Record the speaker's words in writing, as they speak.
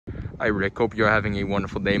Hi Rick, hope you're having a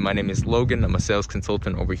wonderful day. My name is Logan. I'm a sales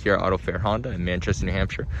consultant over here at Auto Fair Honda in Manchester, New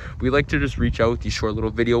Hampshire. We like to just reach out with these short little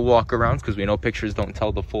video walk-arounds because we know pictures don't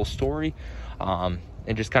tell the full story, and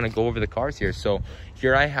just kind of go over the cars here. So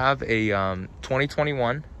here I have a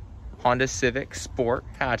 2021 Honda Civic Sport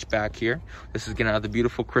hatchback here. This is gonna have the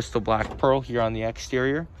beautiful crystal black pearl here on the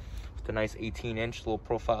exterior with the nice 18-inch low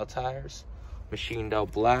profile tires, machined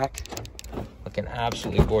out black. Looking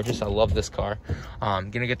absolutely gorgeous. I love this car.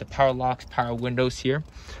 Gonna get the power locks, power windows here.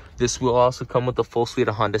 This will also come with a full suite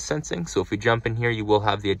of Honda sensing. So if you jump in here, you will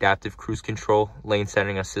have the adaptive cruise control, lane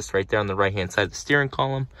setting assist right there on the right hand side of the steering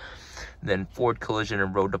column. Then forward collision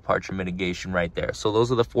and road departure mitigation right there. So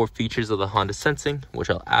those are the 4 features of the Honda sensing, which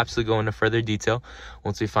I'll absolutely go into further detail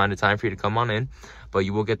once we find a time for you to come on in. But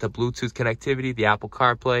you will get the Bluetooth connectivity, the Apple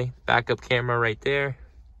CarPlay, backup camera right there,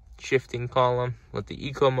 shifting column with the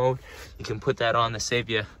eco mode. You can put that on to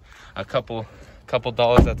save you a couple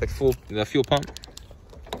dollars at the fuel pump.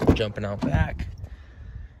 Jumping out back,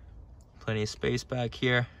 plenty of space back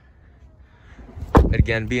here. But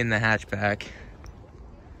again, being the hatchback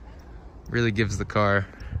really gives the car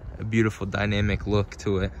a beautiful dynamic look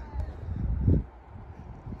to it.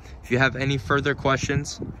 If you have any further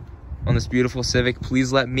questions on this beautiful Civic,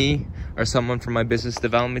 please let me or someone from my business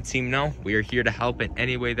development team know. We are here to help in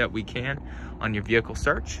any way that we can on your vehicle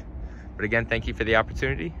search. But again, thank you for the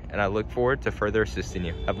opportunity, and I look forward to further assisting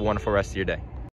you. Have a wonderful rest of your day.